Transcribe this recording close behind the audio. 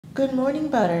Good morning,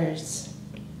 Butters.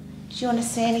 Do you want to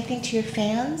say anything to your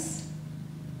fans?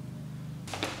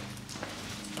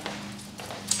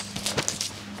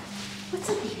 What's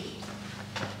up, baby?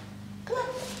 Come on.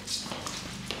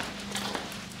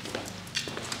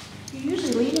 You're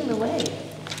usually leading the way.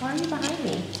 Why are you behind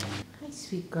me? Hi,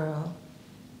 sweet girl.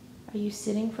 Are you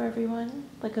sitting for everyone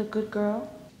like a good girl?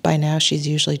 By now, she's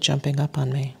usually jumping up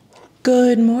on me.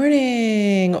 Good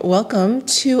morning. Welcome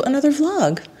to another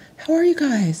vlog. How are you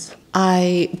guys?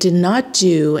 I did not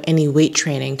do any weight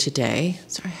training today.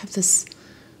 So I have this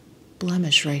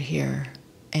blemish right here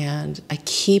and I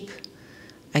keep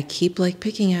like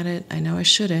picking at it. I know I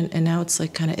shouldn't. And now it's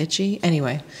like kind of itchy.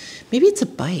 Anyway, maybe it's a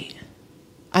bite.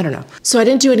 I don't know. So I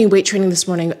didn't do any weight training this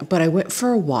morning, but I went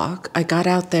for a walk. I got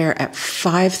out there at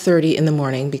 5:30 in the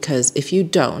morning because if you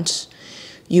don't,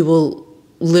 you will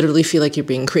literally feel like you're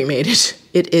being cremated.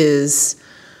 It is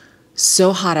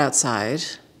so hot outside.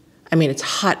 I mean, it's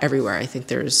hot everywhere. I think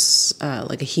there's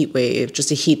like a heat wave, just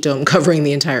a heat dome covering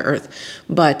the entire earth.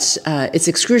 But it's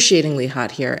excruciatingly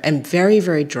hot here and very,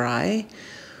 very dry,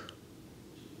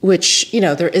 which, you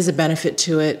know, there is a benefit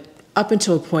to it up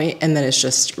until a point, and then it's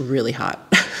just really hot.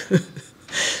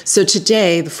 So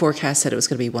today, the forecast said it was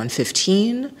going to be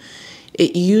 115.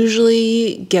 It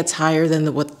usually gets higher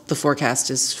than what the forecast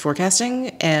is forecasting,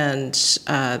 and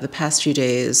the past few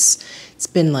days, it's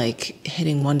been like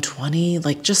hitting 120,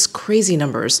 like just crazy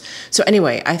numbers. So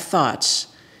anyway, I thought,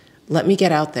 let me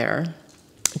get out there,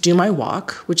 do my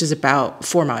walk, which is about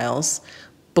 4 miles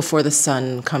before the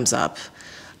sun comes up.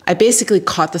 I basically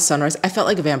caught the sunrise. I felt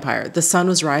like a vampire. The sun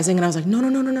was rising, and I was like, no, no,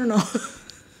 no, no, no, no.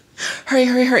 Hurry,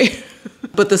 hurry, hurry.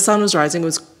 But the sun was rising. It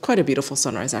was quite a beautiful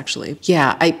sunrise, actually.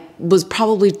 Yeah, I was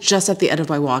probably just at the end of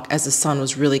my walk as the sun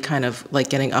was really kind of like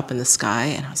getting up in the sky.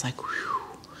 And I was like,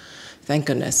 whew, thank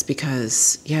goodness,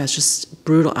 because yeah, it's just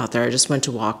brutal out there. I just went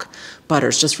to walk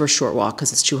Butters just for a short walk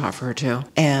because it's too hot for her too.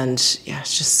 And yeah,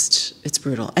 it's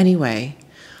brutal. Anyway,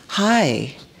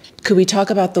 hi. Could we talk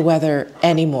about the weather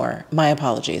anymore? My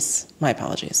apologies. My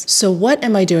apologies. So what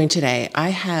am I doing today? I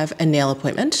have a nail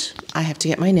appointment. I have to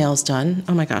get my nails done.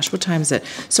 Oh my gosh, what time is it?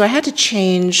 So I had to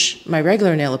change my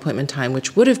regular nail appointment time,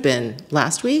 which would have been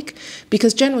last week,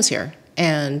 because Jen was here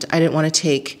and I didn't want to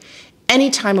take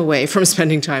any time away from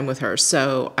spending time with her.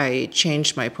 So I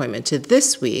changed my appointment to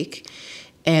this week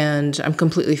and I'm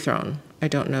completely thrown. I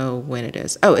don't know when it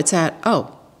is. Oh, it's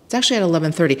actually at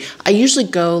 11:30. I usually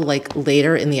go like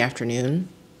later in the afternoon,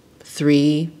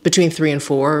 between 3 and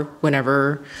 4,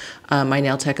 whenever my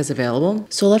nail tech is available.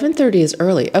 So 11:30 is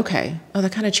early. Okay. Oh,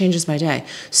 that kind of changes my day.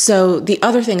 So the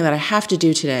other thing that I have to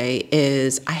do today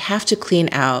is I have to clean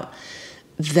out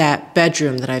that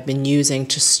bedroom that I've been using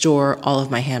to store all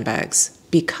of my handbags.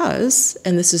 Because,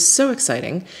 and this is so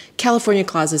exciting, California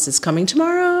Closets is coming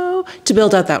tomorrow to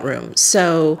build out that room.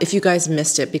 So if you guys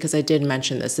missed it, because I did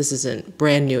mention this isn't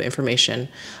brand new information,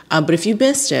 but if you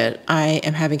missed it, I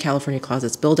am having California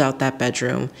Closets build out that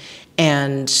bedroom.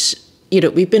 And, you know,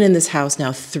 we've been in this house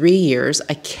now 3 years.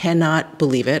 I cannot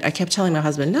believe it. I kept telling my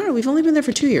husband, no, we've only been there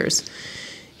for 2 years.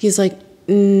 He's like,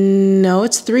 no,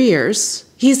 it's 3 years.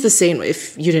 He's the sane,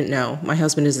 if you didn't know, my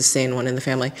husband is the sane one in the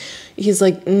family. He's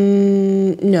like,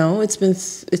 no,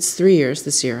 it's 3 years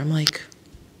this year. I'm like,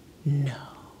 no,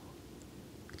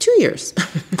 2 years.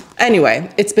 Anyway,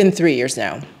 it's been 3 years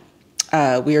now.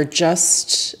 We are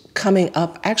just coming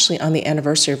up actually on the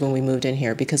anniversary of when we moved in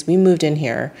here, because we moved in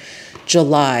here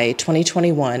July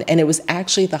 2021, and it was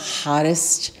actually the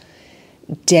hottest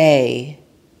day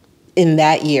in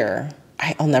that year.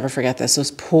 I'll never forget this.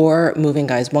 Those poor moving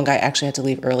guys. One guy actually had to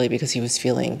leave early because he was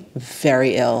feeling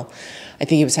very ill. I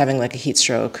think he was having like a heat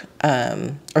stroke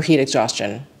or heat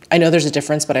exhaustion. I know there's a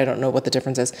difference, but I don't know what the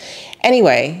difference is.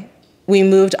 Anyway, we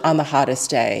moved on the hottest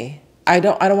day. I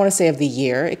don't want to say of the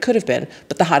year. It could have been,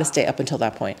 but the hottest day up until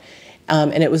that point.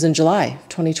 And it was in July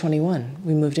 2021.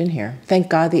 We moved in here. Thank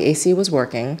God the AC was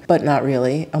working, but not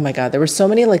really. Oh my God, there were so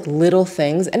many like little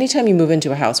things. Anytime you move into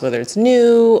a house, whether it's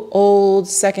new, old,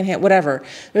 secondhand, whatever,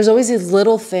 there's always these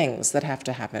little things that have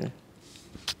to happen.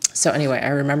 So anyway, I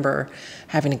remember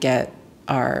having to get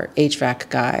our HVAC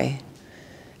guy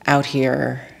out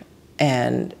here,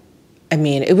 and I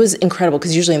mean, it was incredible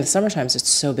because usually in the summer times it's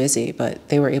so busy, but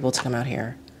they were able to come out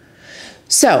here.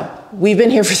 So we've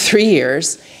been here for 3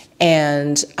 years.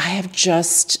 And I have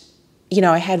just, you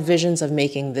know, I had visions of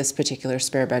making this particular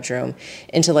spare bedroom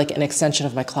into like an extension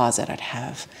of my closet. I'd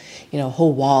have, you know, a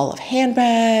whole wall of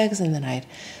handbags, and then I'd,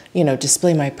 you know,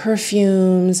 display my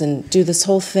perfumes and do this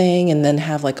whole thing, and then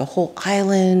have like a whole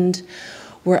island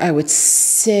where I would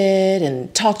sit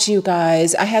and talk to you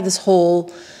guys. I had this whole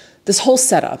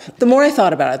setup. The more I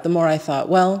thought about it, the more I thought,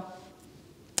 well,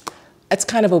 it's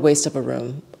kind of a waste of a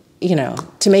room, you know,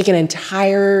 to make an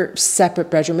entire separate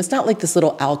bedroom. It's not like this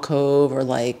little alcove or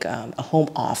like a home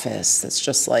office that's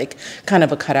just like kind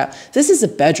of a cutout. This is a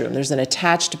bedroom. There's an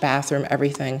attached bathroom,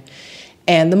 everything.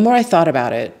 And the more I thought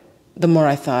about it, the more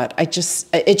I thought, it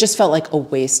just felt like a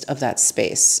waste of that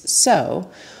space.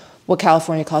 So what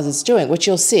California Closet's doing, which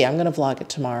you'll see, I'm going to vlog it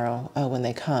tomorrow when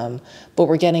they come, but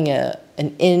we're getting an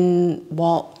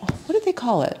in-wall, what do they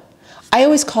call it? I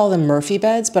always call them Murphy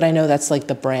beds, but I know that's like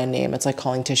the brand name. It's like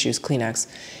calling tissues Kleenex.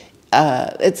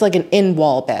 It's like an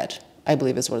in-wall bed, I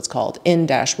believe is what it's called,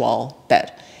 in-wall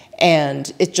bed.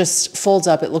 And it just folds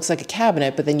up. It looks like a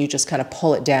cabinet, but then you just kind of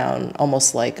pull it down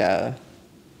almost like a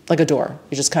door.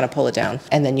 You just kind of pull it down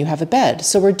and then you have a bed.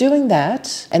 So we're doing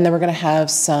that. And then we're going to have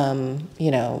some,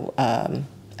 you know,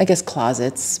 I guess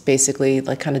closets, basically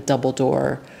like kind of double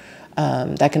door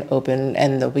that can open,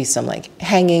 and there'll be some like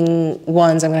hanging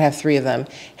ones. I'm going to have 3 of them,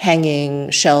 hanging,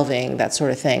 shelving, that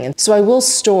sort of thing. And so I will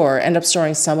end up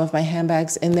storing some of my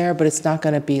handbags in there, but it's not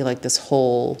going to be like this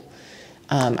whole,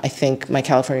 I think my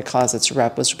California Closets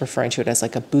rep was referring to it as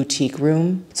like a boutique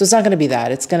room. So it's not going to be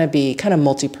that. It's going to be kind of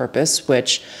multi-purpose,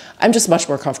 which I'm just much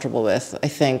more comfortable with. I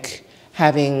think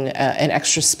having an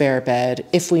extra spare bed,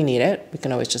 if we need it, we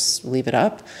can always just leave it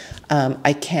up.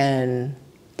 I can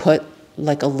put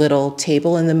like a little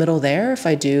table in the middle there if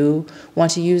I do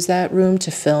want to use that room to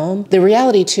film. The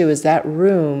reality too is that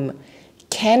room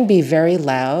can be very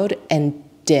loud and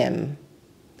dim.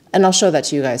 And I'll show that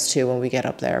to you guys too when we get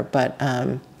up there. But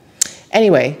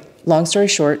anyway, long story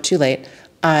short, too late.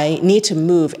 I need to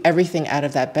move everything out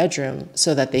of that bedroom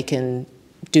so that they can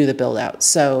do the build out.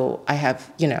 So I have,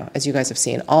 you know, as you guys have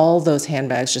seen, all those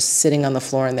handbags just sitting on the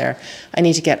floor in there. I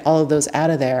need to get all of those out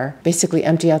of there, basically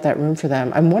empty out that room for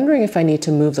them. I'm wondering if I need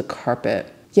to move the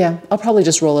carpet. Yeah, I'll probably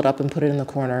just roll it up and put it in the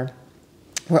corner.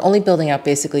 We're only building out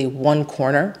basically one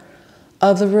corner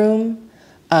of the room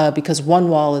because one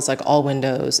wall is like all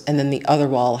windows and then the other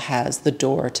wall has the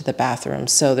door to the bathroom.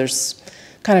 So there's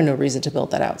kind of no reason to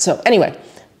build that out. So anyway,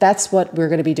 that's what we're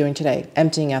going to be doing today,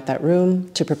 emptying out that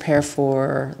room to prepare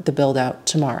for the build out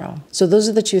tomorrow. So those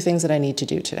are the 2 things that I need to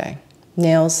do today.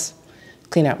 Nails,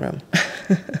 clean out room.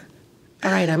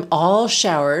 All right, I'm all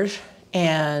showered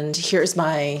and here's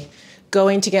my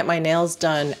going to get my nails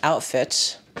done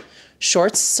outfit.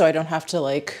 Shorts, so I don't have to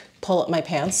like pull up my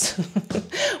pants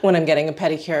when I'm getting a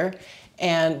pedicure.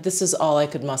 And this is all I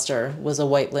could muster was a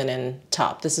white linen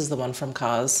top. This is the one from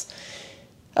Cos.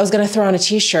 I was gonna throw on a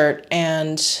t-shirt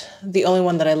and the only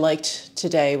one that I liked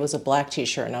today was a black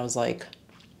t-shirt and I was like,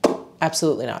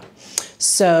 absolutely not.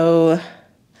 So,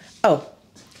 oh,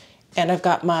 and I've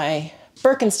got my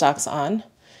Birkenstocks on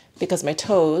because my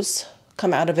toes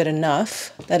come out of it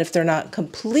enough that if they're not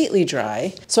completely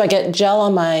dry, so I get gel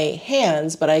on my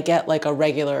hands, but I get like a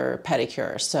regular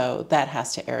pedicure, so that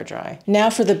has to air dry. Now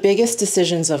for the biggest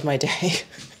decisions of my day,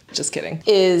 just kidding,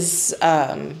 is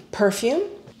perfume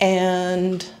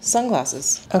and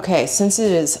sunglasses. Okay, since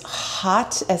it is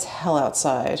hot as hell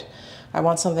outside, I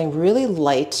want something really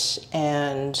light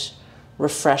and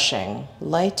refreshing.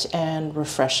 Light and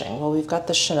refreshing. Well, we've got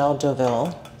the Chanel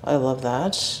Deauville. I love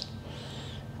that.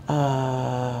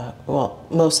 Well,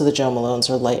 most of the Jo Malones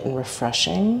are light and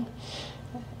refreshing,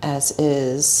 as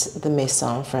is the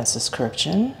Maison Francis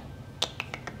Kurkdjian.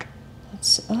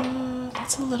 That's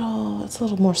a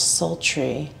little more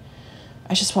sultry.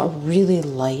 I just want really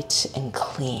light and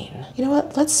clean. You know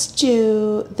what? Let's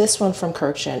do this one from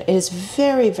Kurkdjian. It is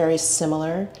very, very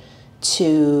similar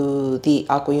to the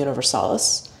Aqua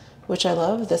Universalis, which I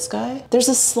love, this guy. There's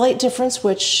a slight difference,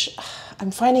 which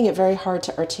I'm finding it very hard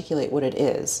to articulate what it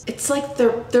is. It's like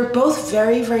they're both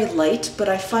very, very light, but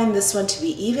I find this one to be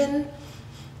even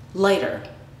lighter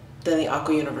than the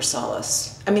Aqua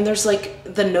Universalis. I mean, there's like,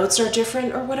 the notes are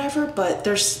different or whatever, but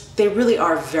they really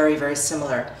are very, very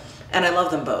similar. And I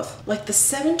love them both. Like the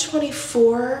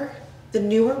 724, the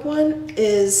newer one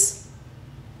it's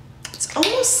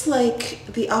almost like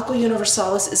the Aqua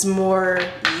Universalis is more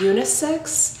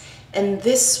unisex. And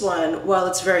this one, while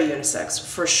it's very unisex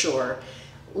for sure,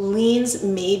 leans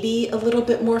maybe a little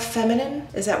bit more feminine.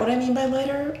 Is that what I mean by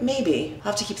lighter? Maybe.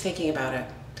 I'll have to keep thinking about it.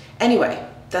 Anyway,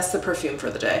 that's the perfume for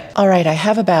the day. All right, I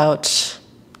have about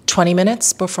 20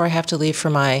 minutes before I have to leave for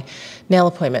my nail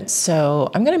appointment. So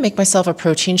I'm gonna make myself a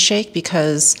protein shake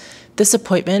because this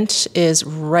appointment is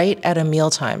right at a meal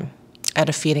time, at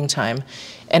a feeding time.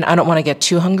 And I don't wanna get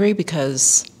too hungry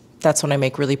because that's when I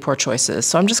make really poor choices.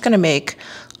 So I'm just gonna make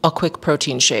a quick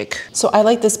protein shake. So I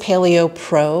like this Paleo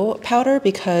Pro powder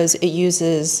because it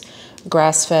uses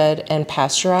grass-fed and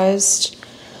pasteurized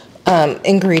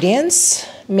ingredients,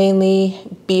 mainly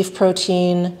beef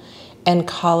protein and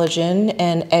collagen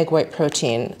and egg white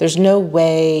protein. There's no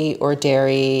whey or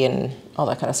dairy and all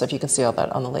that kind of stuff. You can see all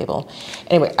that on the label.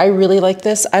 Anyway, I really like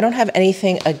this. I don't have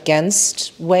anything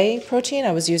against whey protein.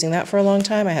 I was using that for a long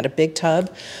time. I had a big tub,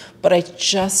 but I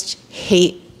just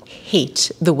hate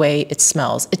the way it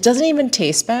smells. It doesn't even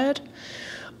taste bad,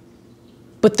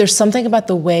 but there's something about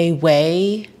the way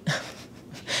whey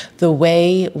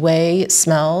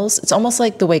smells. It's almost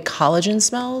like the way collagen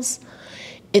smells.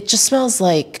 It just smells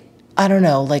like, I don't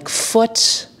know, like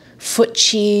foot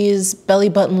cheese, belly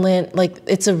button lint. Like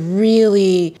it's a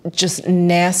really just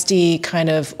nasty kind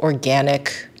of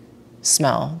organic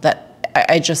smell that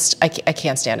I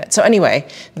can't stand it. So anyway,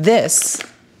 this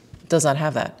does not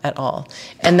have that at all.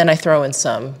 And then I throw in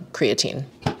some creatine.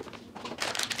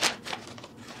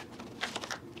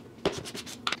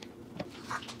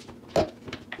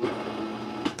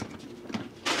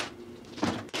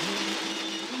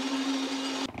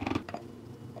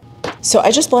 So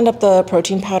I just blend up the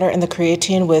protein powder and the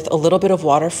creatine with a little bit of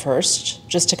water first,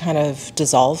 just to kind of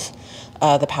dissolve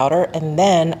the powder, and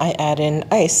then I add in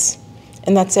ice,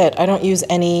 and that's it. I don't use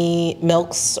any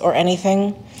milks or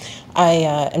anything. I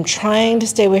am trying to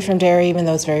stay away from dairy, even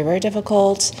though it's very, very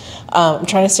difficult. I'm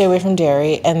trying to stay away from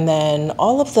dairy, and then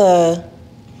all of the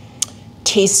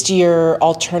tastier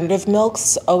alternative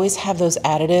milks always have those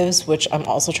additives, which I'm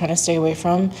also trying to stay away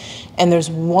from. And there's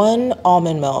one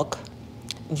almond milk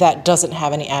that doesn't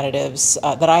have any additives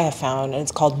that I have found, and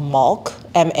it's called Malk,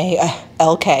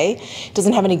 M-A-L-K. It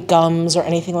doesn't have any gums or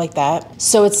anything like that.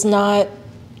 So it's not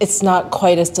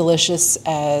quite as delicious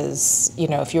as, you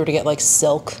know, if you were to get like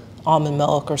Silk almond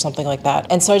milk or something like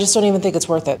that. And so I just don't even think it's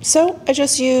worth it. So I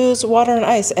just use water and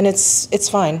ice, and it's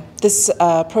fine. This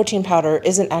protein powder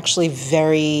isn't actually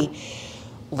very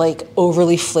like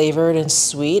overly flavored and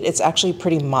sweet. It's actually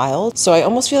pretty mild. So I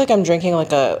almost feel like I'm drinking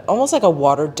like almost like a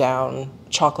watered down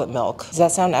chocolate milk. Does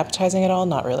that sound appetizing at all?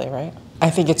 Not really, right? I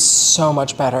think it's so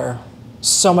much better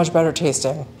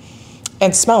tasting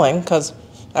and smelling, because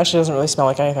actually doesn't really smell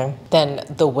like anything, than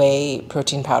the whey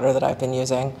protein powder that I've been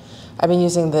using. I've been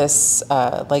using this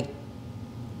like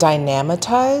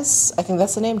Dynamitize, I think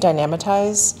that's the name,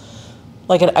 Dynamitize,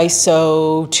 like an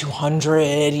ISO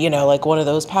 200, you know, like one of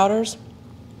those powders.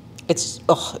 It's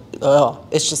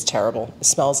just terrible. It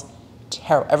smells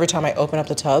terrible. Every time I open up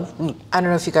the tub, I don't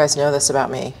know if you guys know this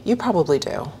about me. You probably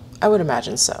do. I would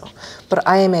imagine so. But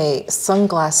I am a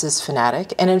sunglasses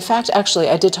fanatic. And in fact, actually,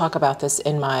 I did talk about this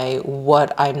in my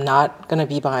what I'm not going to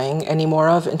be buying any more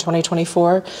of in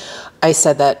 2024. I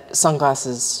said that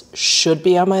sunglasses should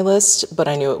be on my list, but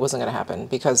I knew it wasn't going to happen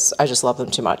because I just love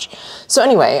them too much. So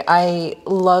anyway, I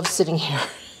love sitting here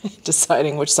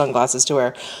deciding which sunglasses to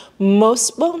wear.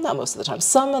 Well, not most of the time.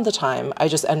 Some of the time, I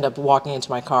just end up walking into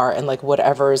my car and like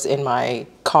whatever's in my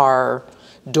car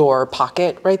door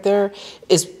pocket right there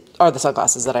are the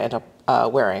sunglasses that I end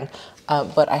up wearing.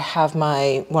 But I have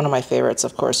one of my favorites,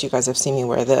 of course. You guys have seen me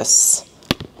wear this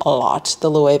a lot,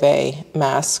 the Loewe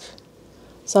mask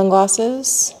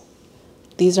sunglasses.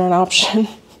 These are an option.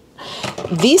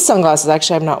 These sunglasses,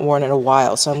 actually, I've not worn in a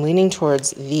while, so I'm leaning towards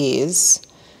these.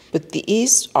 But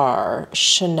these are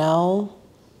Chanel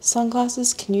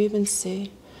sunglasses. Can you even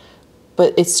see?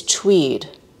 But it's tweed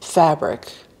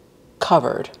fabric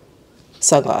covered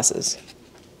sunglasses.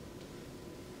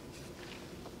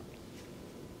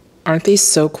 Aren't these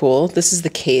so cool? This is the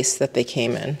case that they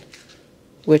came in,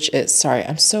 which is, sorry,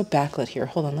 I'm so backlit here.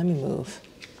 Hold on, let me move.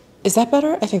 Is that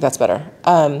better? I think that's better.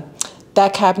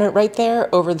 That cabinet right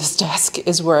there over this desk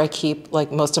is where I keep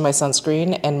like most of my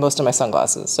sunscreen and most of my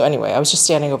sunglasses. So anyway, I was just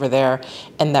standing over there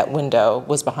and that window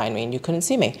was behind me and you couldn't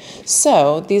see me.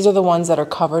 So these are the ones that are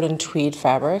covered in tweed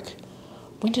fabric.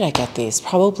 When did I get these?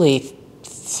 Probably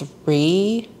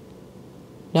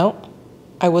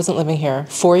I wasn't living here.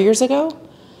 4 years ago?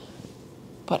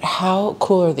 But how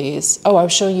cool are these? Oh, I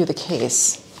was showing you the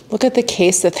case. Look at the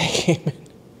case that they came in.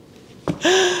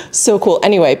 So cool.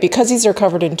 Anyway, because these are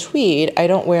covered in tweed, I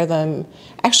don't wear them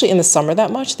actually in the summer that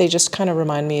much. They just kind of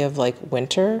remind me of like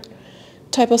winter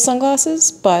type of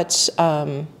sunglasses, but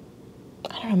I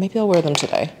don't know, maybe I'll wear them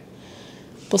today.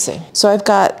 We'll see. So I've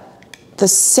got the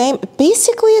same,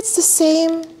 basically it's the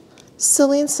same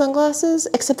Celine sunglasses,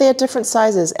 except they have different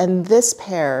sizes, and this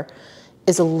pair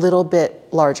is a little bit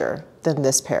larger than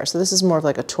this pair. So this is more of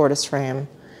like a tortoise frame.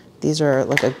 These are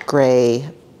like a gray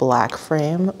black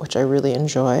frame, which I really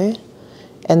enjoy.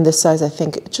 And this size, I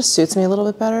think it just suits me a little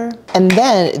bit better. And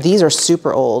then these are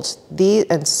super old,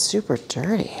 and super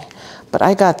dirty. But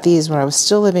I got these when I was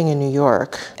still living in New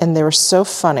York, and they were so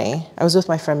funny. I was with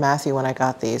my friend Matthew when I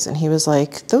got these, and he was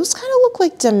like, those kind of look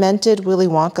like demented Willy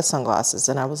Wonka sunglasses.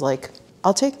 And I was like,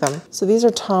 I'll take them. So these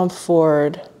are Tom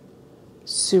Ford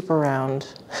super round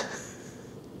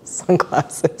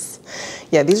sunglasses.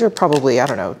 Yeah, these are probably, I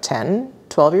don't know, 10,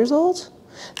 12 years old.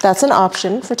 That's an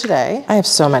option for today. I have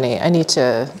so many.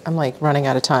 I'm like running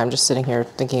out of time just sitting here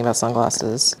thinking about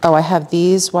sunglasses. Oh, I have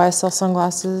these YSL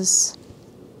sunglasses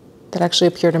that actually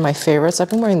appeared in my favorites. I've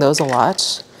been wearing those a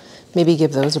lot. Maybe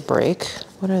give those a break.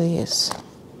 What are these?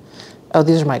 Oh,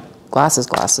 these are my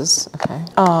glasses. Okay.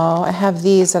 Oh, I have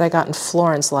these that I got in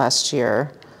Florence last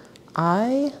year.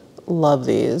 I love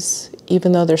these,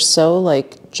 even though they're so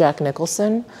like Jack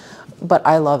Nicholson, but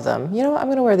I love them. You know what? I'm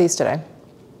gonna wear these today.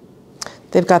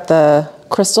 They've got the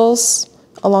crystals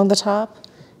along the top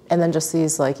and then just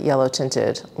these like yellow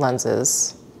tinted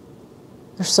lenses.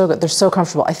 They're so good, they're so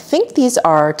comfortable. I think these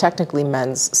are technically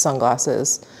men's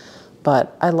sunglasses,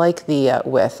 but I like the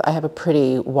width. I have a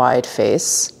pretty wide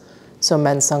face, so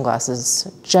men's sunglasses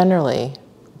generally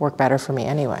work better for me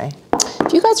anyway.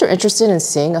 If you guys are interested in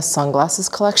seeing a sunglasses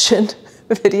collection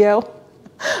video,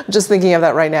 I'm just thinking of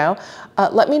that right now,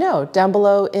 let me know down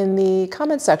below in the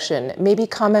comment section. Maybe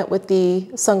comment with the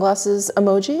sunglasses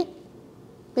emoji.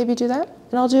 Maybe do that,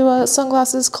 and I'll do a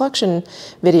sunglasses collection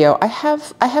video. I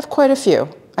have quite a few.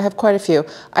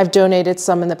 I've donated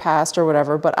some in the past or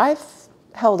whatever, but I've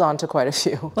held on to quite a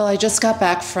few. Well, I just got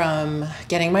back from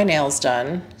getting my nails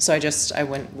done, so I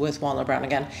went with Walnut Brown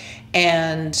again,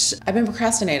 and I've been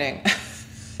procrastinating.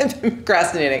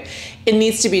 It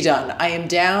needs to be done. I am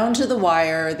down to the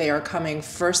wire. They are coming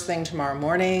first thing tomorrow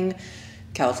morning,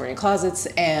 California closets,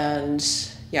 and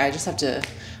yeah, I just have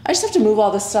to move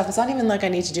all this stuff. It's not even like I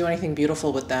need to do anything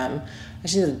beautiful with them. I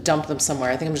just need to dump them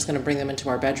somewhere. I think I'm just gonna bring them into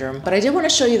our bedroom. But I did want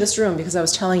to show you this room because I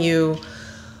was telling you,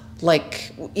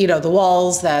 like, you know, the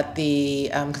walls that the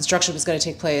construction was going to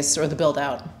take place, or the build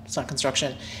out, it's not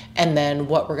construction, and then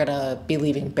what we're going to be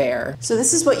leaving bare. So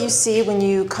this is what you see when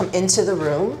you come into the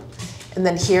room, and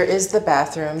then here is the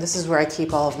bathroom. This is where I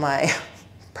keep all of my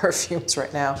perfumes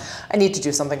right now. I need to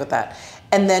do something with that.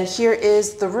 And then here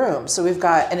is the room. So we've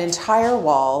got an entire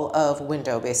wall of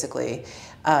window, basically.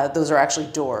 Those are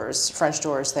actually doors, French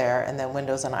doors there, and then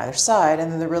windows on either side,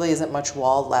 and then there really isn't much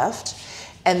wall left.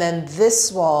 And then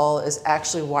this wall is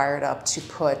actually wired up to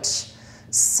put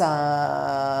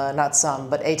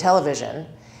but a television.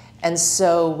 And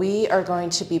so we are going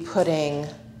to be putting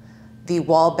the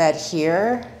wall bed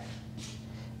here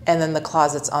and then the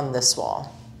closets on this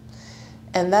wall.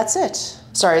 And that's it.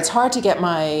 Sorry, it's hard to get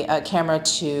my camera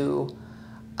to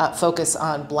focus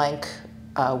on blank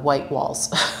white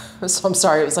walls. So I'm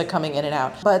sorry, it was like coming in and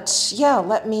out. But yeah,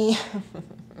 let me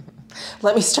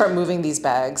start moving these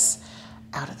bags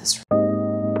out of this room.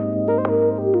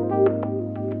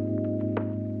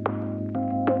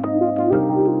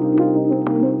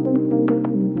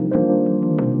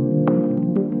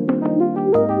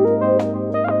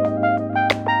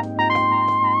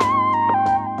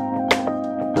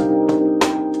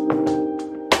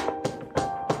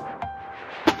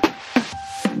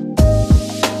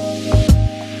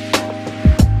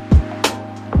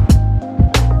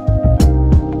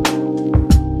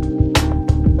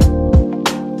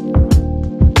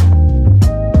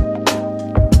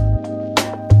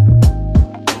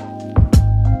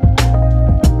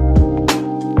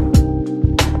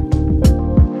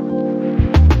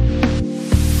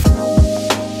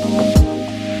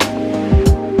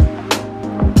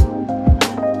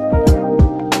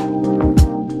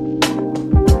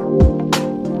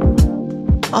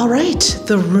 All right,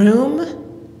 the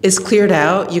room is cleared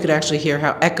out. You could actually hear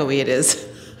how echoey it is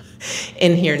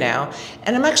in here now.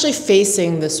 And I'm actually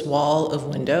facing this wall of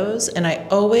windows, and I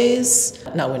always,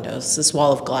 not windows, this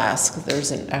wall of glass, because there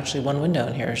isn't actually one window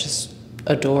in here, it's just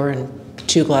a door and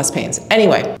 2 glass panes.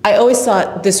 Anyway, I always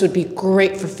thought this would be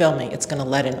great for filming. It's gonna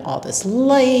let in all this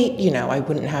light, you know, I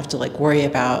wouldn't have to like worry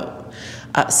about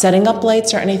setting up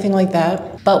lights or anything like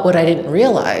that. But what I didn't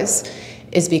realize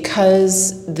is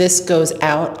because this goes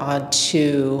out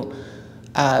onto,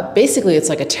 basically it's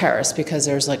like a terrace because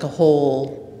there's like a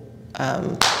whole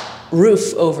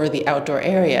roof over the outdoor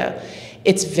area.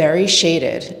 It's very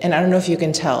shaded, and I don't know if you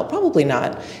can tell, probably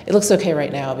not. It looks okay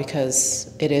right now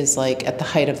because it is like at the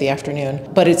height of the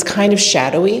afternoon, but it's kind of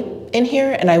shadowy in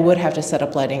here, and I would have to set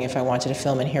up lighting if I wanted to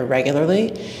film in here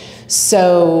regularly.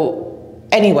 So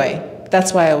anyway,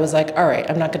 that's why I was like, all right,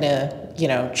 I'm not gonna, you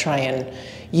know, try and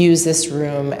use this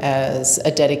room as a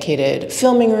dedicated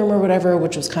filming room or whatever,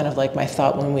 which was kind of like my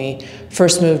thought when we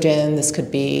first moved in. This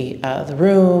could be the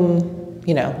room,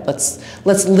 you know, let's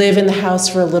live in the house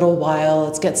for a little while,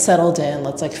 let's get settled in,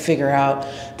 let's like figure out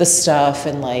the stuff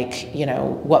and like, you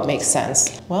know, what makes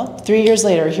sense. Well, 3 years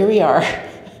later, here we are.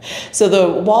 So the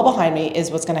wall behind me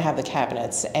is what's gonna have the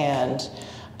cabinets, and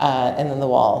And then the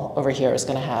wall over here is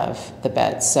gonna have the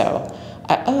bed. So,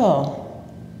 oh,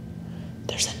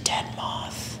 there's a dead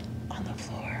moth on the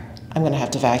floor. I'm gonna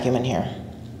have to vacuum in here.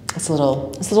 It's a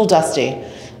little dusty.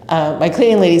 My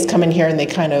cleaning ladies come in here and they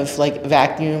kind of like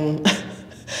vacuum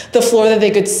the floor that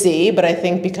they could see, but I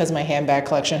think because my handbag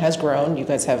collection has grown, you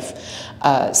guys have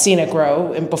seen it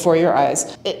grow before your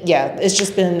eyes. It's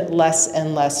just been less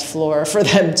and less floor for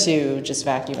them to just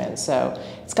vacuum in. So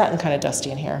it's gotten kind of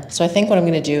dusty in here. So I think what I'm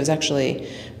gonna do is actually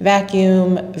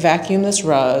vacuum this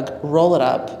rug, roll it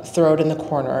up, throw it in the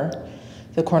corner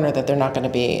that they're not gonna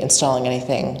be installing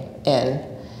anything in,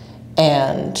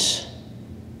 and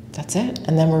that's it.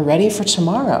 And then we're ready for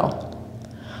tomorrow.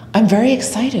 I'm very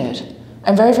excited.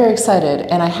 I'm very, very excited.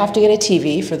 And I have to get a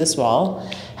TV for this wall.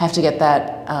 I have to get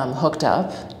that hooked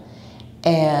up.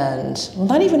 And, well,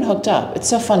 not even hooked up. It's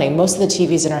so funny. Most of the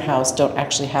TVs in our house don't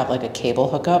actually have like a cable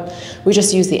hookup. We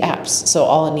just use the apps. So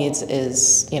all it needs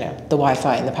is, you know, the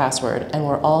Wi-Fi and the password, and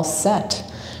we're all set.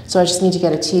 So I just need to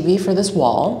get a TV for this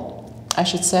wall, I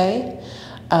should say.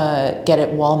 Get it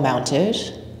wall mounted.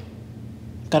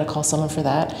 Got to call someone for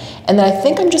that. And then I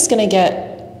think I'm just going to get,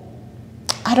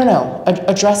 I don't know,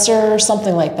 a dresser or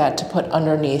something like that to put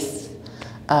underneath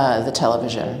the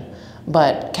television.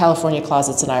 But California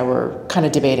Closets and I were kind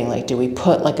of debating, like, do we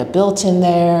put like a built-in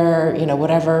there, you know,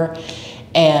 whatever.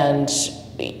 And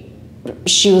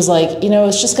she was like, you know,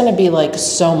 it's just going to be like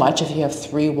so much if you have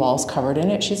 3 walls covered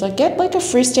in it. She's like, get like a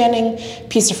freestanding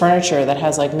piece of furniture that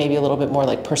has like maybe a little bit more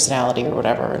like personality or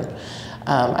whatever. And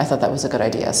I thought that was a good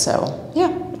idea. So yeah,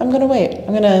 I'm going to wait.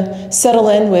 I'm going to settle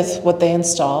in with what they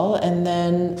install and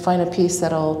then find a piece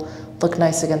that'll look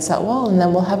nice against that wall. And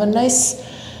then we'll have a nice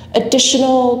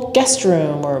additional guest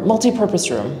room or multi-purpose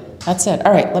room. That's it.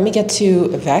 All right, let me get to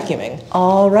vacuuming.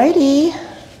 All righty.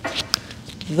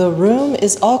 The room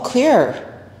is all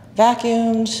clear.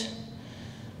 Vacuumed,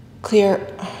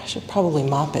 clear. I should probably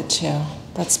mop it too.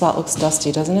 That spot looks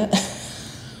dusty, doesn't it?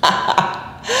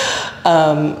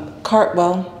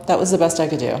 Well, that was the best I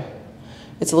could do.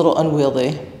 It's a little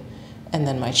unwieldy. And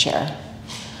then my chair.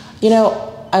 You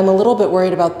know, I'm a little bit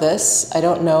worried about this. I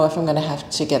don't know if I'm gonna have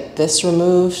to get this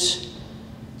removed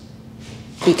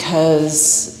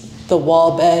because the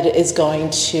wall bed is going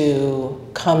to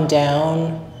come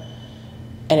down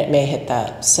and it may hit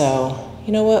that. So,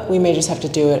 you know what? We may just have to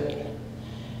do it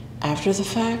after the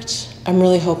fact. I'm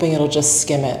really hoping it'll just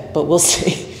skim it, but we'll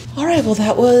see. All right, well,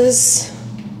 that was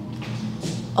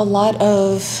a lot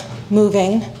of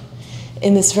moving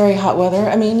in this very hot weather.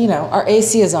 I mean, you know, our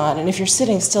AC is on, and if you're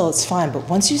sitting still, it's fine. But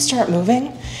once you start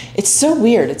moving, it's so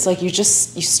weird. It's like you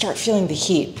start feeling the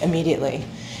heat immediately.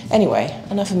 Anyway,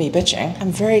 enough of me bitching.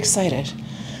 I'm very excited.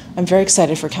 I'm very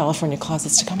excited for California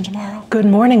Closets to come tomorrow. Good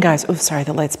morning, guys. Oh, sorry,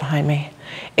 the light's behind me.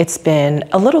 It's been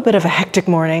a little bit of a hectic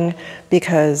morning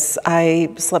because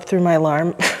I slept through my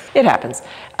alarm. It happens.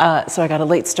 So I got a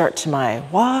late start to my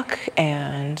walk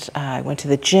and I went to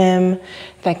the gym.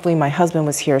 Thankfully, my husband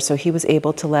was here, so he was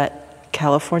able to let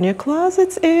California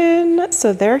Closets in.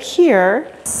 So they're here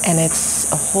and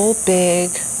it's a whole big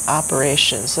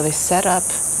operation. So they set up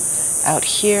out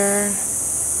here.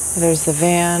 There's the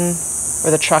van,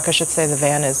 or the truck, I should say. The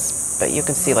van is, but you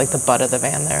can see like the butt of the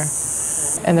van there.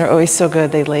 And they're always so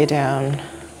good. They lay down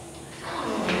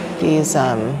these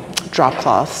drop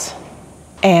cloths.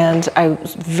 And I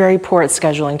was very poor at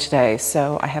scheduling today,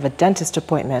 so I have a dentist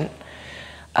appointment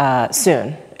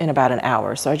soon, in about an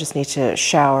hour. So I just need to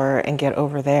shower and get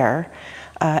over there.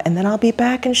 And then I'll be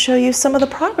back and show you some of the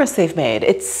progress they've made.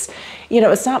 It's, you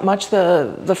know, it's not much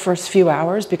the first few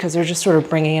hours because they're just sort of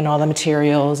bringing in all the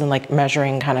materials and like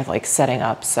measuring, kind of like setting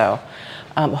up. So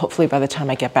hopefully by the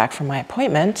time I get back from my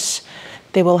appointment,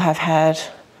 they will have had,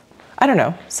 I don't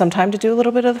know, some time to do a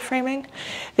little bit of the framing.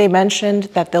 They mentioned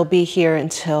that they'll be here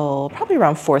until probably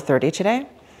around 4:30 today.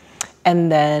 And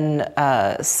then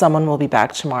someone will be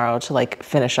back tomorrow to like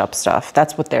finish up stuff.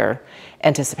 That's what they're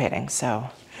anticipating. So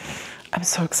I'm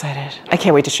so excited. I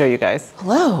can't wait to show you guys.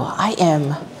 Hello, I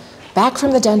am back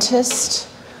from the dentist.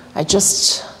 I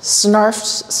just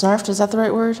snarfed, is that the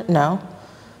right word? No,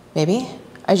 maybe.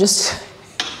 I just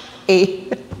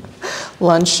ate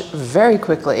lunch very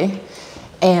quickly.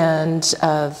 And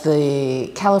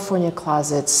the California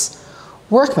Closets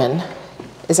workman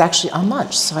is actually on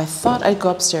lunch. So I thought I'd go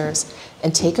upstairs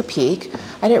and take a peek.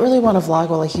 I didn't really want to vlog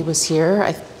while he was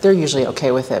here. They're usually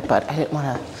okay with it, but I don't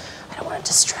want to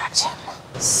distract him.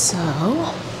 So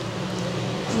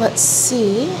let's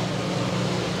see.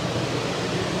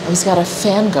 He's got a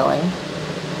fan going,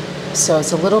 so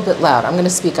it's a little bit loud. I'm going to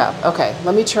speak up. Okay,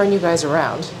 let me turn you guys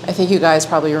around. I think you guys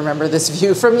probably remember this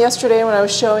view from yesterday when I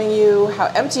was showing you how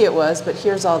empty it was, but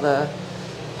here's all the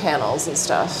panels and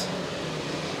stuff.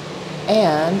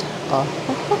 And,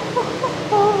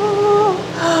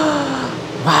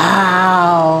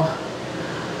 wow.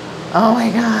 Oh my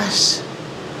gosh.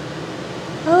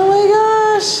 Oh my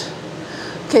gosh.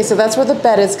 Okay, so that's where the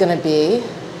bed is gonna be.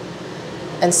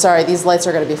 And sorry, these lights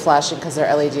are gonna be flashing because they're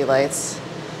LED lights.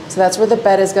 So that's where the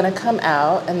bed is gonna come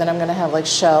out, and then I'm gonna have like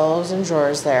shelves and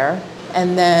drawers there.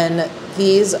 And then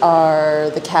these are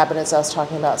the cabinets I was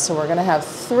talking about. So we're gonna have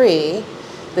 3.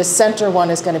 The center one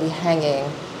is gonna be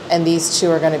hanging, and these 2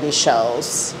 are gonna be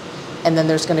shelves. And then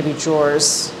there's gonna be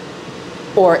drawers,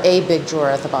 or a big drawer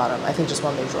at the bottom. I think just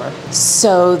one big drawer.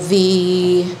 So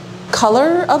the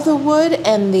color of the wood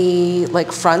and the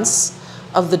like fronts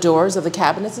of the doors of the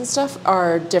cabinets and stuff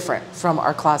are different from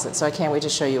our closet. So I can't wait to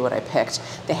show you what I picked.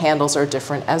 The handles are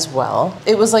different as well.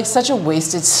 It was like such a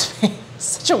wasted space,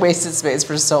 such a wasted space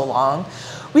for so long.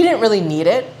 We didn't really need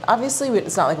it. Obviously,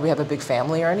 it's not like we have a big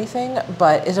family or anything,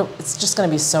 but it's just gonna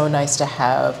be so nice to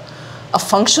have a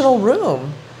functional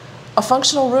room. A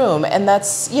functional room. And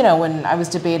that's, you know, when I was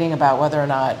debating about whether or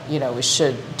not, you know, we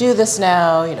should do this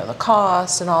now, you know, the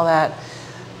cost and all that,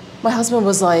 my husband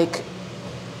was like,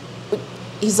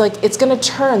 he's like, it's gonna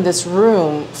turn this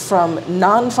room from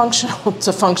non-functional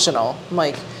to functional. I'm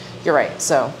like, you're right.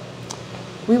 So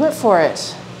we went for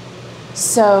it.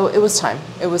 So it was time.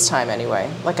 It was time anyway.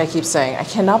 Like I keep saying, I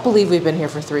cannot believe we've been here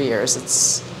for 3 years.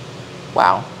 It's,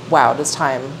 wow. Wow, does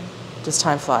time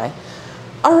fly?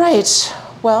 All right,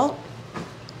 well,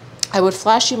 I would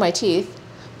flash you my teeth,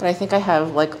 but I think I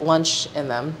have like lunch in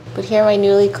them. But here are my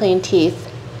newly cleaned teeth.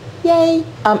 Yay.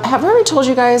 Have I already told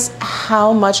you guys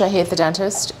how much I hate the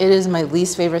dentist? It is my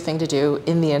least favorite thing to do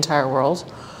in the entire world.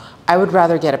 I would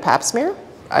rather get a pap smear.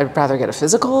 I'd rather get a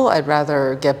physical. I'd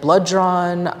rather get blood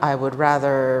drawn. I would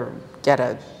rather get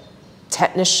a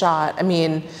tetanus shot. I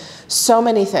mean, so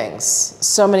many things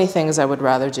I would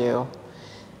rather do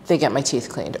than get my teeth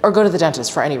cleaned or go to the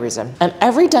dentist for any reason. And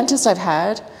every dentist I've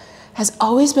had has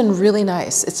always been really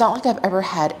nice. It's not like I've ever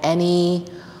had any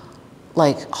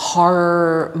like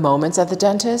horror moments at the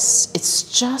dentist.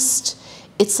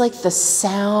 It's like the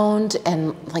sound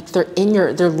and like they're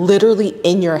literally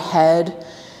in your head.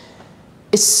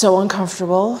 It's so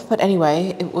uncomfortable. But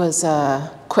anyway, it was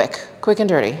quick and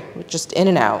dirty, just in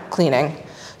and out, cleaning.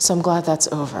 So I'm glad that's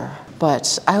over.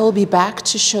 But I will be back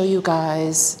to show you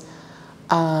guys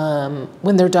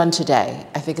when they're done today.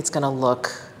 I think it's gonna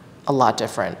look a lot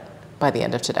different by the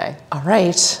end of today. All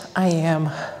right, I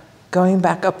am going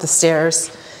back up the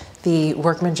stairs. The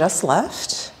workmen just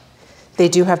left. They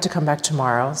do have to come back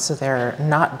tomorrow, so they're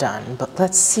not done, but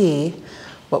let's see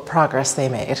what progress they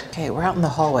made. Okay, we're out in the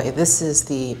hallway. This is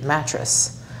the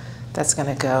mattress that's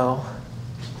gonna go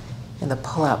in the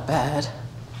pull-out bed.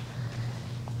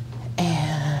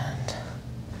 And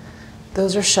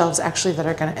those are shelves actually that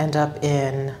are gonna end up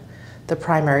in the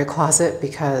primary closet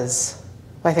because,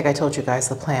 well, I think I told you guys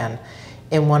the plan.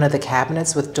 In one of the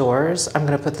cabinets with doors, I'm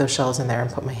gonna put those shelves in there and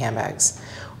put my handbags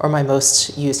or my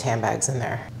most used handbags in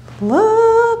there.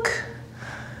 Look,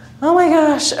 oh my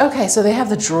gosh. Okay, so they have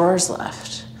the drawers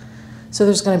left. So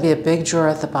there's gonna be a big drawer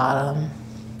at the bottom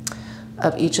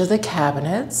of each of the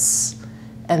cabinets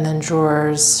and then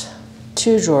drawers,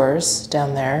 2 drawers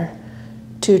down there,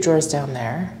 2 drawers down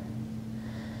there.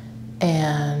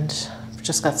 And we've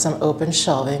just got some open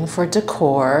shelving for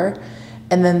decor.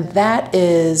 And then that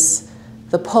is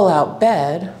the pull-out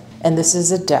bed, and this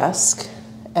is a desk,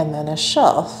 and then a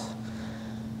shelf.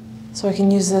 So I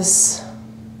can use this,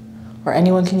 or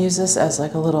anyone can use this as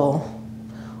like a little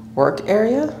work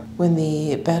area when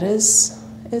the bed is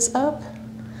up.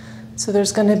 So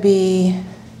there's gonna be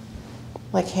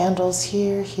like handles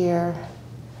here, here,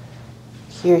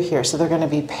 here, here. So they're gonna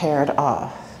be paired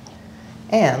off.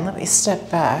 And let me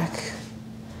step back.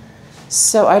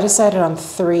 So I decided on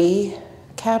 3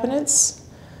 cabinets.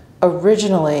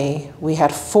 Originally, we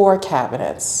had 4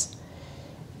 cabinets.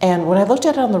 And when I looked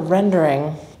at it on the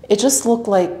rendering, it just looked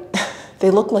like,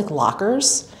 they look like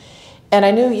lockers. And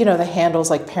I knew, you know, the handles,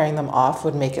 like pairing them off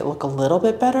would make it look a little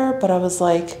bit better, but I was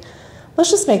like, let's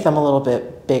just make them a little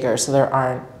bit bigger so there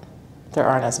aren't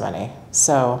as many.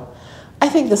 So I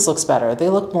think this looks better. They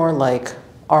look more like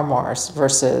armoires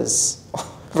versus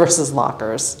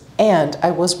lockers. And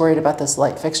I was worried about this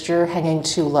light fixture hanging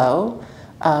too low,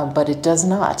 but it does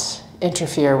not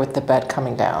interfere with the bed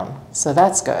coming down. So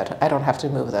that's good. I don't have to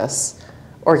move this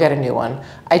or get a new one.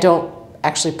 I don't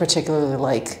actually particularly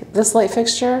like this light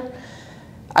fixture.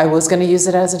 I was gonna use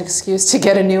it as an excuse to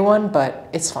get a new one, but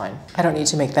it's fine. I don't need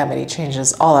to make that many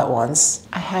changes all at once.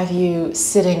 I have you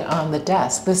sitting on the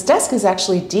desk. This desk is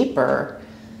actually deeper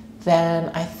than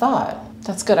I thought.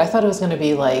 That's good. I thought it was gonna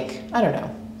be like, I don't know,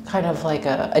 kind of like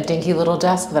a dinky little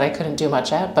desk that I couldn't do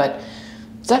much at, but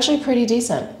it's actually pretty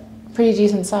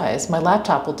decent size. My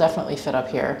laptop will definitely fit up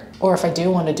here. Or if I do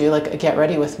want to do like a get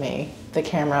ready with me, the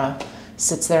camera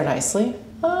sits there nicely.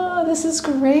 Oh, this is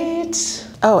great.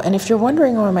 Oh, and if you're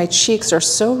wondering why my cheeks are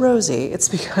so rosy, it's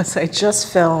because I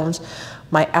just filmed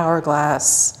my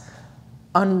Hourglass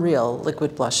Unreal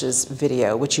Liquid Blushes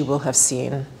video, which you will have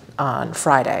seen on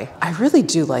Friday. I really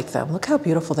do like them. Look how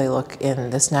beautiful they look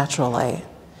in this natural light.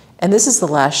 And this is the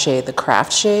last shade, the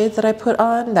craft shade that I put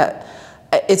on.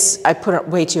 I put it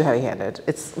way too heavy-handed.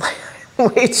 It's like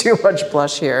way too much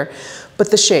blush here. But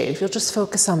the shade, if you'll just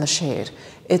focus on the shade,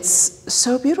 it's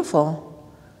so beautiful.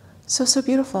 So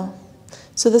beautiful.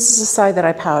 So this is the side that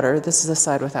I powder. This is the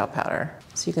side without powder.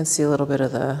 So you can see a little bit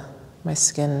of my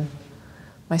skin,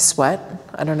 my sweat.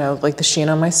 I don't know, like the sheen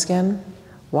on my skin.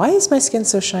 Why is my skin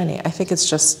so shiny? I think it's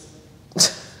just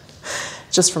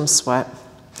from sweat.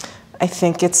 I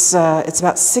think it's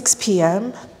about 6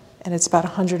 p.m. and it's about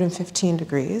 115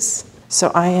 degrees.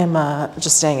 So I am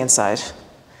just staying inside.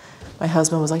 My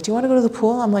husband was like, do you want to go to the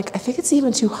pool? I'm like, I think it's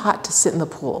even too hot to sit in the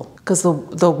pool because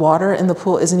the water in the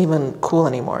pool isn't even cool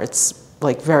anymore. It's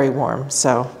like very warm.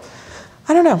 So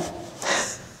I don't know.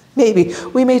 Maybe.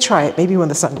 We may try it. Maybe when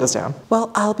the sun goes down.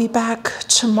 Well, I'll be back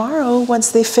tomorrow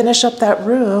once they finish up that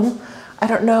room. I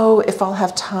don't know if I'll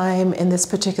have time in this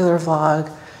particular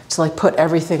vlog to like put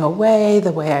everything away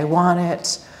the way I want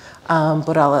it.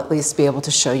 But I'll at least be able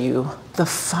to show you the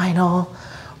final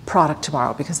product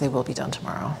tomorrow because they will be done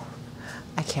tomorrow.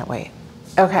 I can't wait.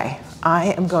 Okay,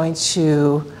 I am going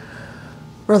to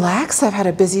relax. I've had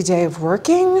a busy day of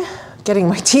working, getting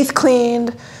my teeth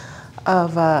cleaned,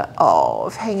 of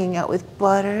hanging out with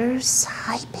Butters.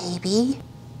 Hi, baby.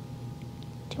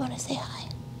 Do you want to say hi?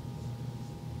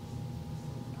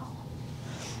 Oh.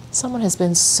 Someone has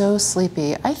been so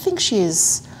sleepy. I think she'll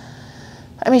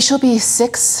be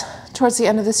 6 towards the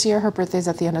end of this year. Her birthday's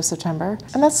at the end of September.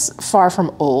 And that's far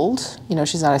from old. You know,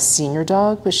 she's not a senior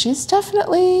dog, but she's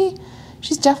definitely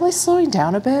slowing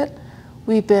down a bit.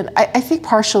 I think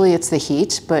partially it's the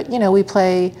heat, but you know, we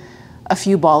play a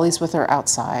few ballies with her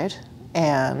outside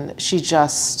and she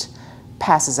just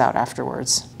passes out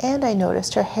afterwards. And I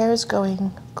noticed her hair's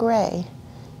going gray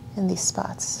in these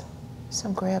spots.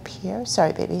 Some gray up here,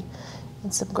 sorry baby,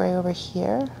 and some gray over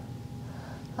here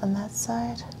on that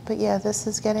side. But yeah, this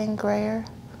is getting grayer.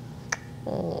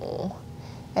 Oh.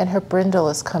 And her brindle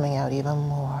is coming out even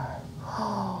more.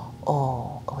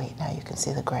 Oh, wait, now you can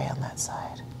see the gray on that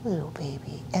side. Little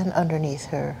baby. And underneath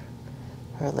her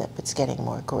lip, it's getting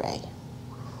more gray.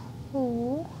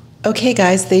 Oh. Okay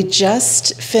guys, they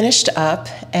just finished up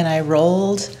and I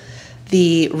rolled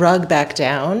the rug back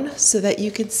down so that you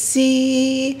could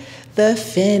see the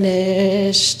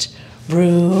finished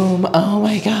room. Oh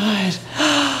my God.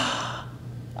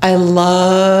 I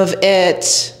love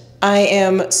it. I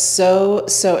am so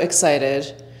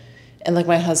excited. And like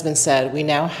my husband said, we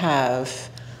now have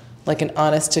like an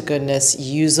honest to goodness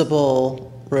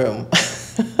usable room.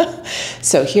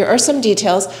 So here are some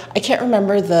details. I can't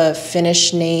remember the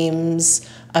finish names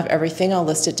of everything. I'll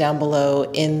list it down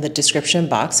below in the description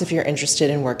box if you're interested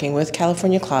in working with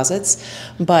California closets.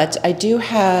 But I do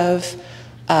have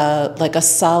like a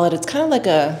solid, it's kind of like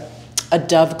a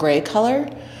dove gray color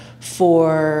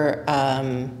for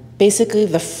basically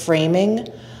the framing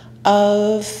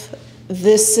of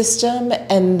this system.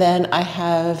 And then I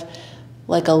have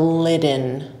like a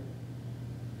linen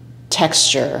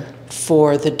texture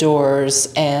for the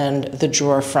doors and the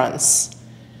drawer fronts.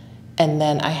 And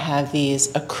then I have these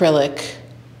acrylic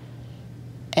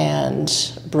and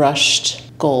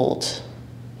brushed gold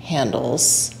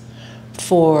handles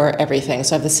for everything.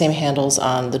 So I have the same handles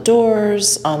on the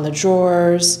doors, on the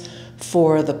drawers,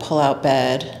 for the pull-out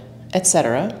bed,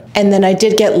 etc. And then I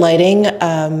did get lighting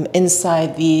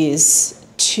inside these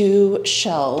 2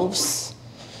 shelves.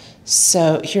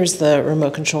 So here's the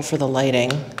remote control for the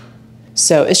lighting.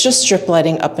 So it's just strip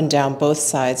lighting up and down both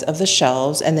sides of the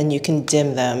shelves, and then you can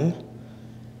dim them.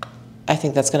 I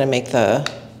think that's going to make the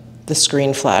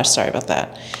screen flash, sorry about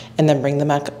that. And then bring them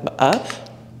back up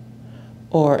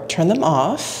or turn them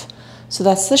off. So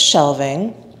that's the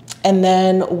shelving. And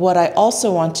then what I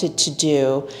also wanted to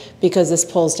do, because this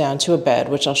pulls down to a bed,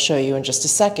 which I'll show you in just a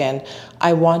second,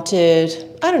 I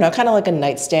wanted, I don't know, kind of like a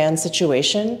nightstand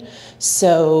situation.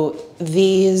 So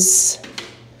these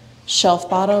shelf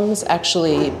bottoms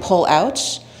actually pull out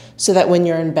so that when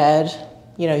you're in bed,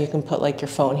 you know, you can put like your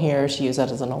phone here to use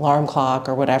that as an alarm clock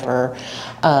or whatever.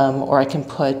 Or I can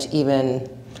put even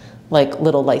like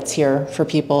little lights here for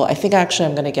people. I think actually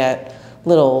I'm gonna get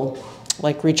little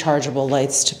like rechargeable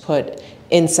lights to put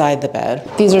inside the bed.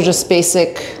 These are just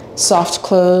basic soft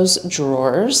close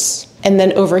drawers. And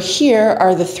then over here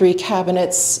are the 3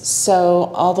 cabinets.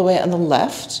 So all the way on the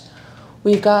left,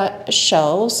 we've got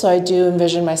shelves. So I do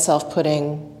envision myself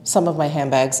putting some of my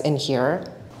handbags in here.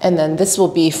 And then this will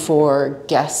be for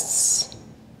guests.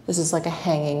 This is like a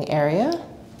hanging area.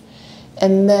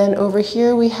 And then over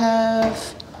here we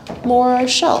have more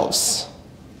shelves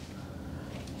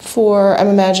for, I'm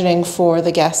imagining, for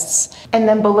the guests. And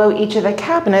then below each of the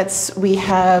cabinets, we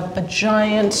have a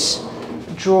giant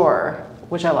drawer,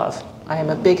 which I love. I am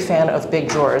a big fan of big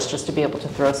drawers, just to be able to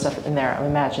throw stuff in there. I'm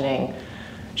imagining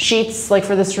sheets like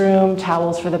for this room,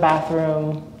 towels for the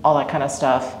bathroom, all that kind of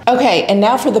stuff. Okay, and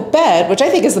now for the bed, which I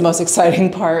think is the most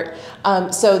exciting part.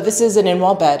 So this is an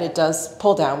in-wall bed. It does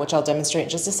pull down, which I'll demonstrate in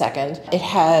just a second. It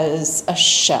has a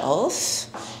shelf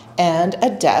and a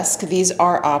desk. These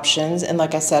are options. And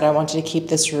like I said, I wanted to keep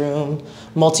this room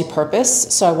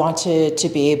multi-purpose. So I wanted to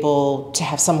be able to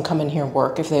have someone come in here and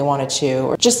work if they wanted to,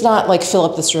 or just not like fill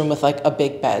up this room with like a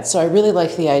big bed. So I really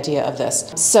like the idea of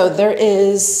this. So there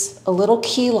is a little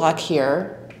key lock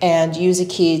here, and use a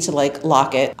key to like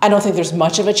lock it. I don't think there's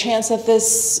much of a chance that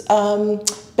this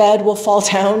bed will fall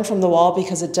down from the wall,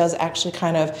 because it does actually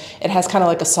it has kind of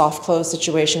like a soft close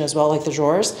situation as well, like the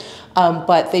drawers.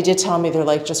 But they did tell me, they're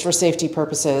like, just for safety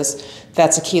purposes,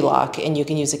 that's a key lock and you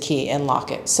can use a key and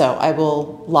lock it. So I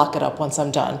will lock it up once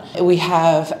I'm done. We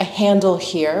have a handle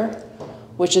here,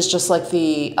 which is just like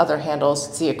the other handles.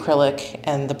 It's the acrylic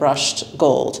and the brushed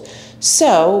gold.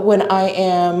 So when I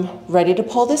am ready to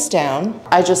pull this down,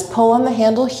 I just pull on the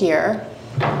handle here,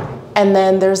 and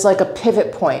then there's like a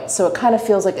pivot point. So it kind of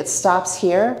feels like it stops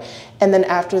here. And then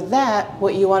after that,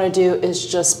 what you want to do is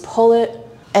just pull it,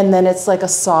 and then it's like a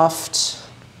soft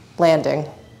landing.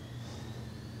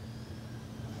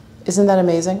 Isn't that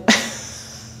amazing?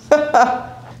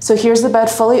 So here's the bed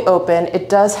fully open. It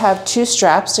does have 2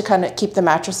 straps to kind of keep the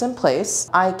mattress in place.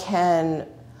 I can,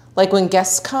 like when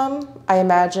guests come, I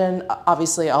imagine,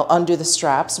 obviously I'll undo the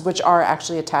straps, which are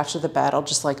actually attached to the bed. I'll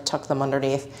just like tuck them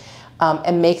underneath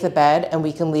and make the bed, and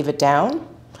we can leave it down.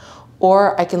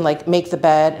 Or I can like make the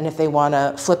bed, and if they want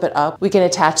to flip it up, we can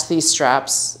attach these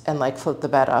straps and like flip the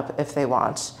bed up if they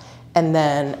want. And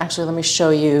then actually, let me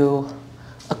show you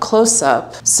a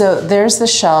close-up. So there's the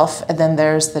shelf, and then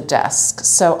there's the desk.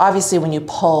 So obviously when you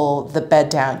pull the bed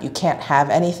down, you can't have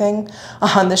anything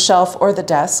on the shelf or the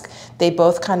desk. They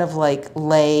both kind of like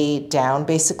lay down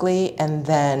basically, and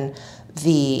then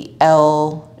the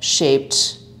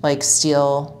L-shaped like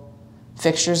steel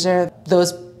fixtures there,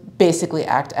 those basically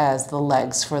act as the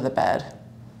legs for the bed.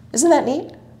 Isn't that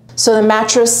neat? So the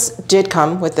mattress did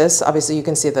come with this. Obviously you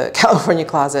can see the California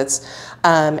closets,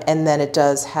 and then it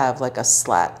does have like a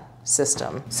slat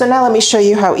system. So now let me show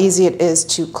you how easy it is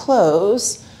to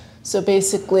close. So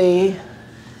basically,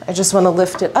 I just want to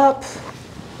lift it up.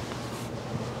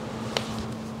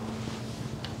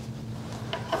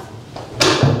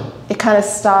 It kind of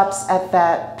stops at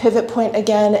that pivot point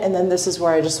again, and then this is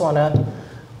where I just want to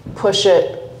push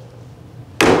it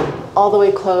all the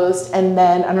way closed. And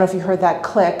then, I don't know if you heard that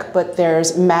click, but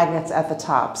there's magnets at the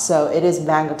top. So it is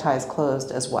magnetized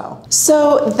closed as well.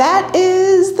 So that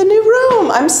is the new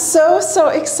room. I'm so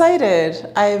excited.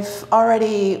 I've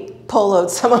already poloed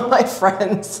some of my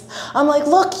friends. I'm like,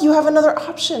 look, you have another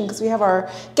option, because we have our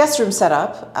guest room set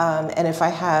up. And if I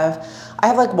have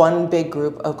like one big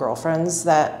group of girlfriends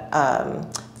that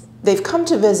they've come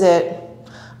to visit,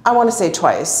 I want to say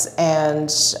twice,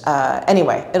 and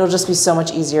anyway, it'll just be so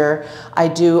much easier. I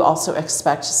do also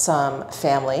expect some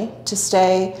family to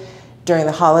stay during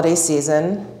the holiday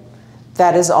season.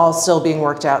 That is all still being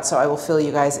worked out, so I will fill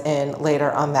you guys in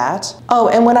later on that. Oh,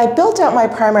 and when I built out my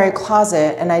primary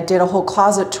closet and I did a whole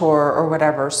closet tour or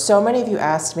whatever, so many of you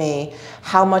asked me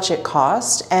how much it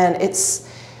cost, and it's,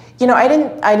 you know, I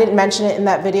didn't mention it in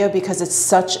that video because it's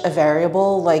such a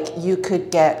variable. Like, you could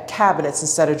get cabinets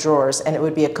instead of drawers, and it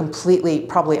would be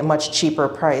probably a much cheaper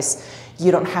price.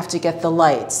 You don't have to get the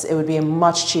lights. It would be a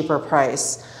much cheaper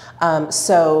price.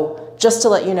 So just to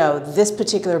let you know, this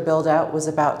particular build out was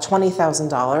about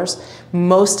 $20,000.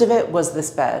 Most of it was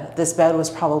this bed. This bed was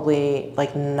probably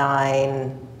like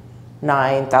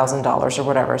 $9,000 or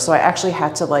whatever. So I actually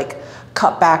had to like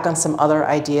cut back on some other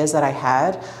ideas that I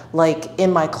had. Like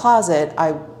in my closet,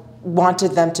 I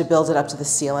wanted them to build it up to the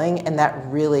ceiling, and that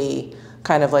really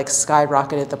kind of like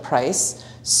skyrocketed the price.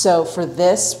 So for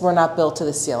this, we're not built to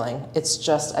the ceiling. It's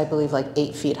just, I believe, like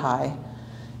 8 feet high,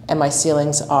 and my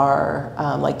ceilings are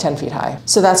like 10 feet high.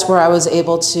 So that's where I was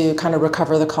able to kind of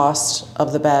recover the cost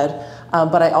of the bed.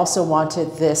 But I also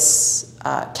wanted this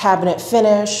cabinet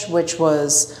finish, which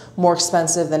was more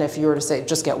expensive than if you were to say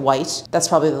just get white. That's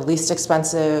probably the least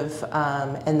expensive.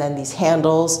 And then these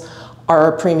handles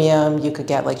are a premium. You could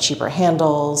get like cheaper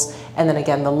handles, and then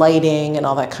again the lighting and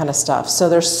all that kind of stuff. So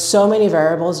there's so many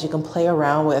variables. You can play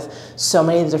around with so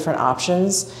many different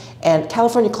options. And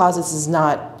California Closets is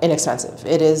not inexpensive.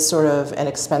 It is sort of an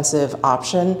expensive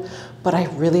option, but I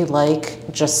really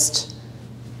like just,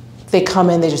 they come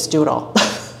in, they just do it all.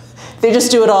 They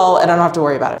just do it all and I don't have to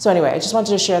worry about it. So anyway, I just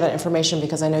wanted to share that information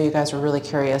because I know you guys were really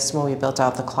curious when we built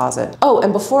out the closet. Oh,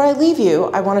 and before I leave you,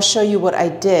 I want to show you what I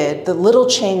did, the little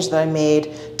change that I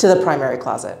made to the primary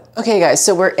closet. Okay guys,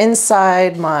 so we're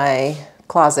inside my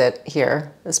closet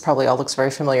here. This probably all looks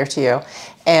very familiar to you.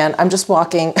 And I'm just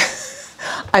walking,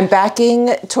 I'm backing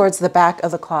towards the back of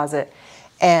the closet,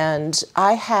 and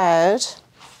I had,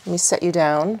 let me set you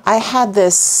down. I had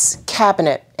this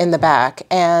cabinet in the back,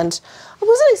 and I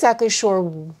wasn't exactly sure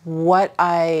what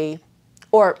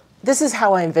this is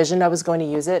how I envisioned I was going to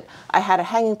use it. I had a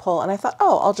hanging pole and I thought,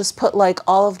 oh, I'll just put like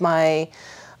all of my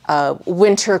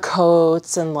winter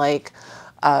coats and like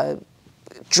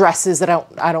dresses that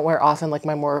I don't wear often, like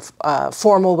my more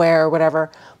formal wear or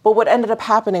whatever. But what ended up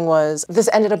happening was this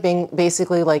ended up being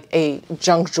basically like a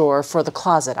junk drawer for the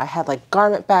closet. I had like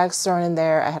garment bags thrown in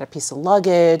there. I had a piece of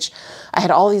luggage. I had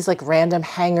all these like random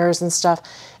hangers and stuff.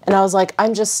 And I was like,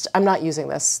 I'm not using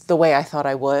this the way I thought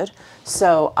I would.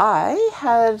 So I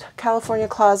had California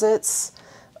Closets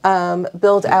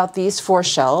build out these 4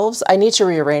 shelves. I need to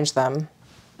rearrange them.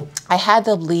 I had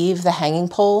them leave the hanging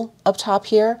pole up top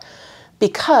here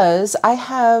because I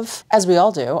have, as we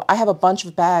all do, I have a bunch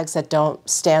of bags that don't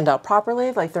stand up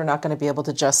properly. Like they're not going to be able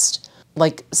to just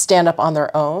like stand up on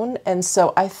their own. And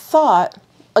so I thought,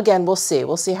 again, we'll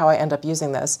see how I end up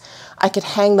using this. I could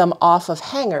hang them off of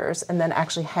hangers and then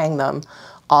actually hang them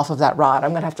off of that rod.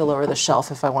 I'm gonna have to lower the shelf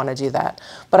if I wanna do that.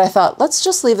 But I thought, let's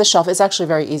just leave the shelf. It's actually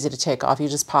very easy to take off. You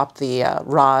just pop the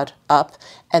rod up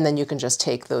and then you can just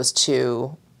take those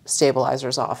 2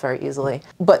 stabilizers off very easily.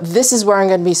 But this is where I'm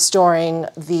gonna be storing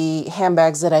the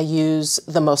handbags that I use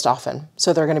the most often.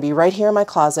 So they're gonna be right here in my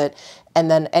closet, and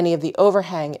then any of the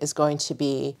overhang is going to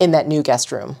be in that new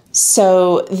guest room.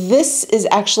 So this is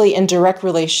actually in direct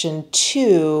relation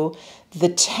to the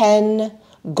 10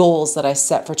 goals that I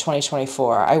set for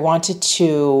 2024. I wanted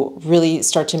to really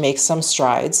start to make some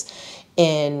strides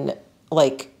in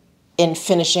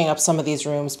finishing up some of these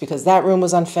rooms, because that room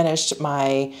was unfinished.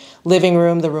 My living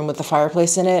room, the room with the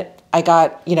fireplace in it, I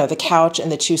got, you know, the couch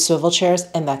and the 2 swivel chairs,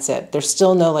 and that's it. There's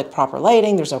still no like proper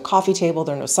lighting. There's no coffee table.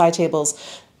 There are no side tables.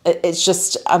 It's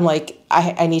just, I'm like,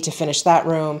 I need to finish that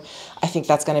room. I think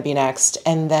that's going to be next.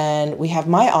 And then we have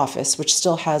my office, which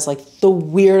still has like the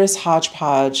weirdest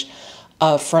hodgepodge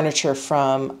of furniture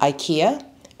from IKEA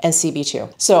and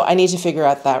CB2. So I need to figure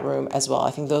out that room as well.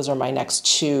 I think those are my next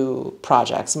 2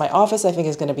 projects. My office, I think,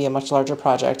 is going to be a much larger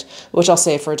project, which I'll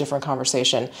save for a different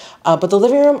conversation. But the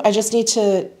living room, I just need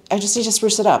to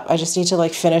spruce it up. I just need to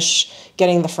like finish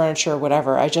getting the furniture,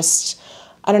 whatever. I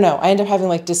don't know. I end up having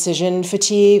like decision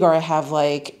fatigue, or I have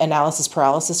like analysis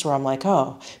paralysis where I'm like,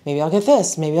 oh, maybe I'll get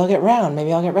this, maybe I'll get round,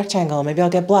 maybe I'll get rectangle, maybe I'll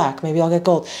get black, maybe I'll get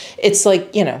gold. It's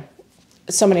like, you know,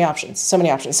 so many options, so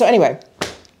many options. So anyway,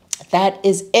 that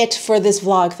is it for this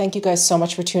vlog. Thank you guys so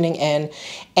much for tuning in,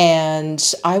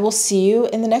 and I will see you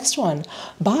in the next one.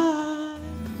 Bye.